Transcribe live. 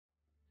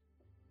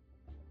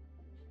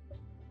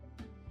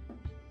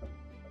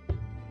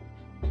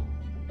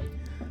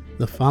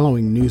The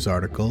following news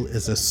article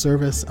is a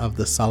service of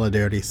the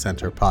Solidarity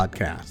Center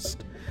podcast,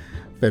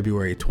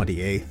 February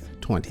 28,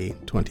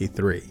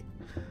 2023.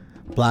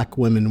 Black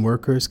women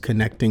workers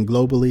connecting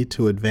globally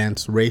to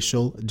advance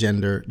racial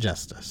gender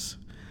justice.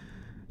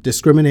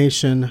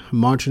 Discrimination,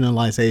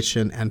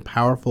 marginalization, and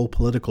powerful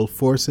political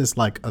forces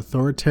like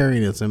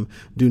authoritarianism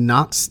do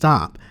not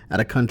stop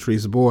at a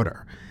country's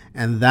border,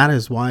 and that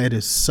is why it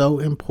is so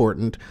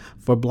important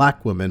for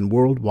Black women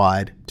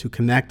worldwide to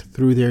connect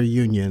through their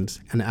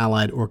unions and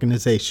allied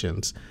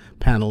organizations,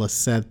 panelists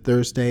said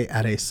Thursday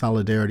at a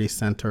Solidarity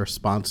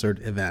Center-sponsored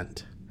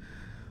event.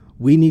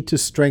 We need to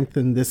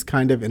strengthen this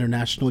kind of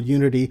international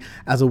unity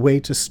as a way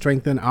to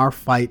strengthen our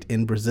fight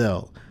in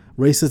Brazil.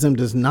 Racism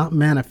does not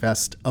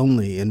manifest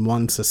only in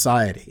one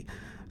society,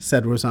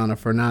 said Rosana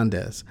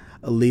Fernandes,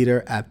 a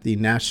leader at the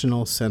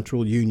National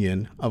Central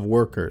Union of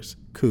Workers,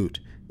 CUT,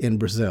 in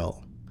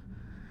Brazil.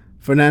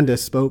 Fernandes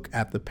spoke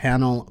at the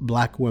panel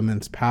Black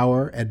Women's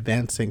Power,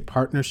 Advancing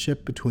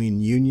Partnership Between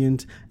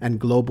Unions and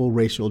Global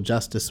Racial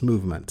Justice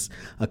Movements,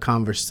 a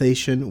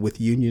conversation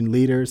with union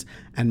leaders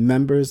and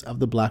members of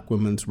the Black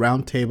Women's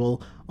Roundtable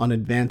on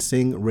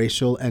advancing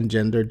racial and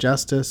gender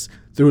justice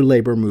through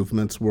labor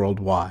movements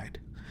worldwide.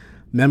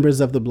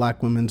 Members of the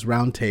Black Women's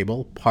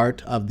Roundtable,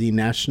 part of the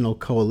National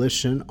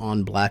Coalition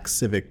on Black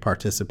Civic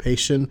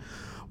Participation,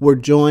 were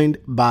joined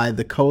by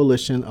the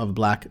Coalition of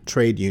Black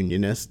Trade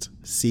Unionists,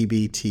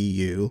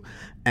 CBTU,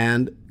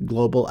 and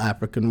Global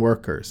African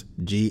Workers,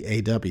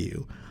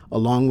 GAW,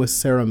 along with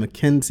Sarah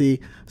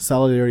McKenzie,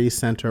 Solidarity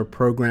Center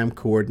Program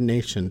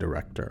Coordination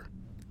Director.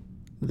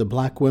 The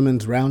Black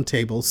Women's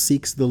Roundtable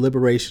seeks the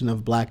liberation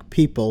of Black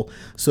people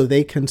so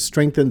they can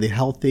strengthen the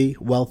healthy,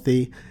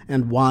 wealthy,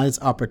 and wise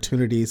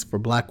opportunities for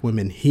Black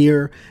women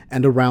here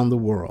and around the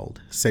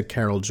world, said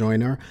Carol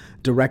Joyner,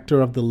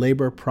 Director of the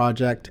Labor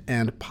Project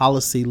and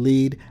Policy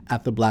Lead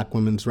at the Black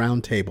Women's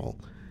Roundtable.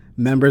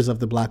 Members of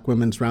the Black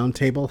Women's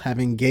Roundtable have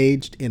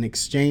engaged in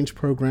exchange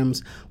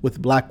programs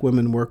with Black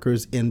women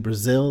workers in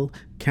Brazil,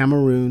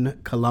 Cameroon,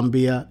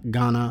 Colombia,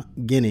 Ghana,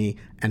 Guinea,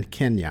 and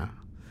Kenya.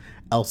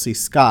 Elsie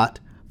Scott,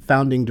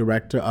 founding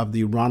director of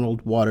the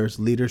Ronald Waters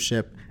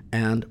Leadership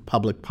and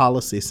Public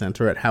Policy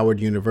Center at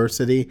Howard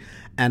University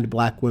and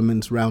Black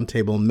Women's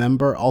Roundtable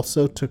member,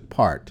 also took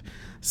part.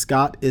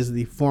 Scott is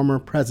the former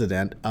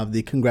president of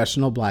the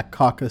Congressional Black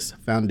Caucus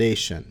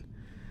Foundation.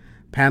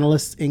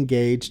 Panelists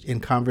engaged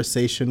in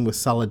conversation with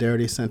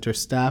Solidarity Center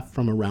staff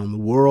from around the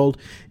world,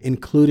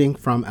 including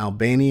from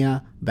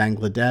Albania,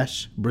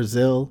 Bangladesh,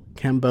 Brazil,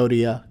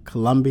 Cambodia,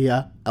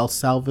 Colombia, El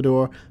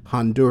Salvador,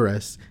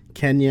 Honduras,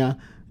 Kenya,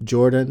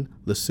 Jordan,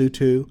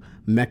 Lesotho,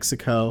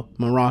 Mexico,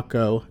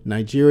 Morocco,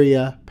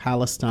 Nigeria,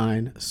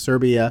 Palestine,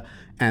 Serbia,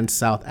 and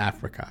South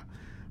Africa.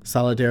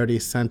 Solidarity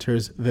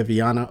Center's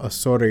Viviana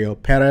Osorio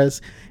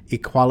Perez,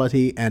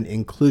 Equality and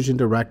Inclusion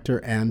Director,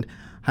 and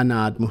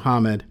Hanad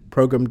Muhammad,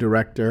 Program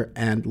Director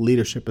and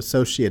Leadership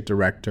Associate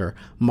Director,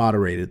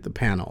 moderated the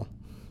panel.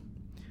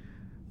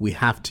 We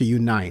have to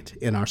unite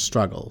in our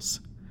struggles.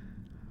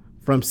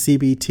 From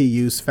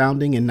CBTU's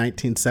founding in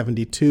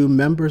 1972,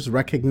 members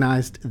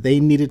recognized they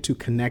needed to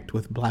connect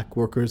with Black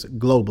workers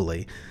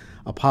globally,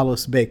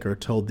 Apollos Baker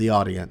told the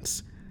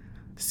audience.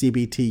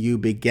 CBTU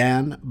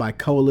began by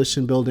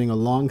coalition building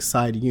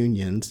alongside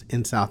unions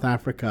in South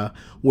Africa,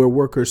 where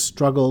workers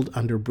struggled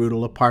under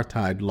brutal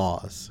apartheid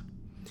laws.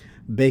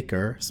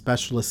 Baker,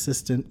 special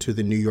assistant to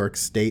the New York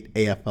State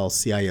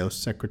AFL-CIO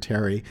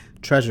Secretary,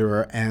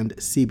 Treasurer, and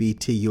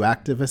CBTU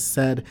activist,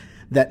 said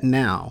that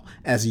now,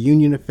 as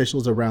union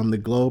officials around the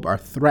globe are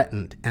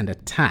threatened and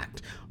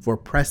attacked for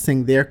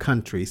pressing their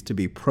countries to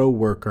be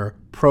pro-worker,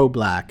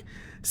 pro-Black,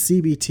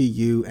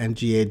 CBTU and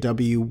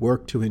GAW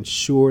work to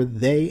ensure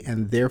they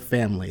and their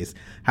families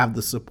have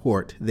the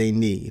support they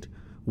need.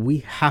 We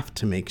have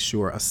to make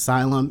sure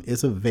asylum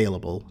is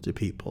available to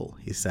people,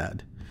 he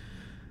said.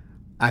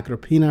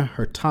 Agrippina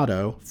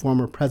Hurtado,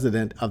 former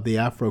president of the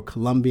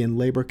Afro-Colombian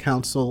Labor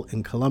Council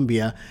in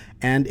Colombia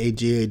and a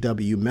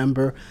GAW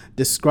member,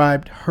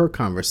 described her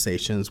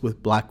conversations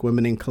with Black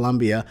women in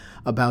Colombia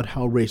about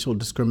how racial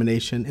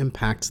discrimination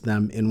impacts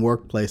them in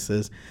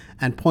workplaces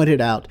and pointed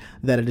out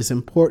that it is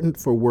important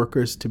for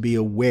workers to be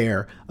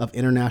aware of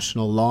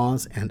international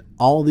laws and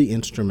all the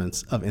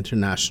instruments of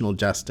international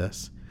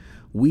justice.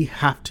 We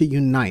have to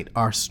unite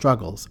our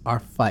struggles, our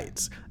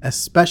fights,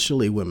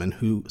 especially women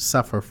who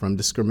suffer from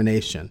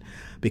discrimination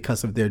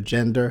because of their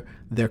gender,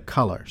 their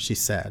color, she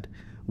said.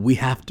 We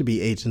have to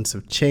be agents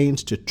of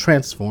change to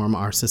transform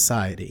our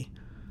society.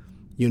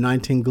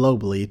 Uniting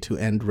globally to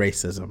end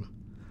racism.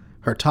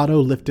 Hurtado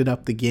lifted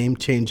up the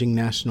game-changing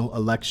national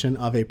election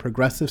of a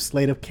progressive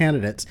slate of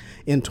candidates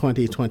in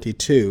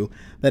 2022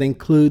 that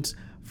includes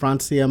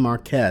Francia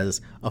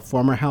Marquez, a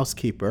former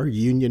housekeeper,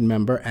 union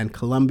member, and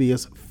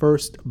Colombia's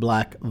first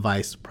Black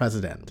vice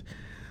president.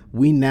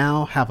 We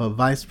now have a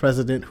vice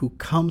president who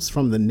comes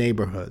from the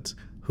neighborhoods,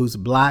 who's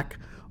Black,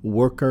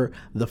 worker,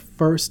 the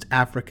first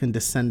African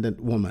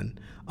descendant woman,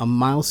 a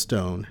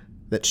milestone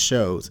that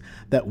shows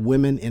that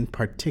women in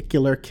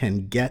particular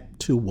can get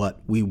to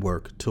what we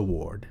work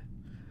toward.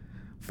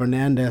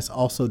 Fernandez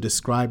also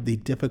described the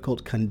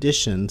difficult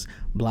conditions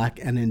Black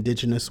and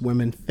Indigenous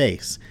women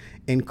face,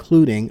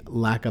 including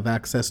lack of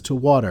access to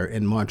water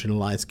in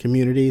marginalized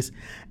communities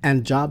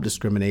and job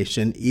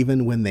discrimination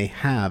even when they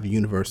have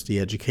university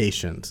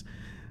educations.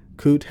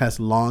 COOT has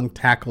long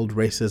tackled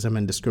racism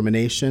and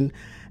discrimination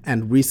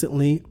and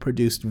recently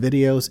produced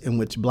videos in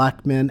which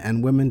Black men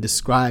and women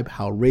describe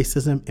how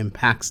racism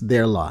impacts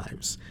their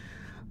lives.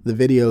 The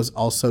videos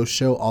also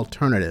show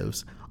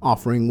alternatives,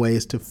 offering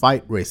ways to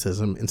fight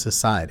racism in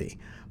society,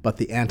 but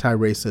the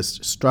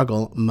anti-racist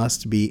struggle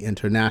must be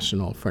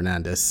international,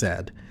 Fernandez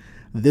said.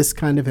 This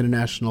kind of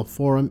international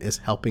forum is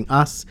helping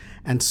us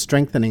and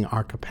strengthening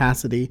our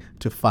capacity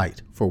to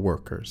fight for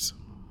workers.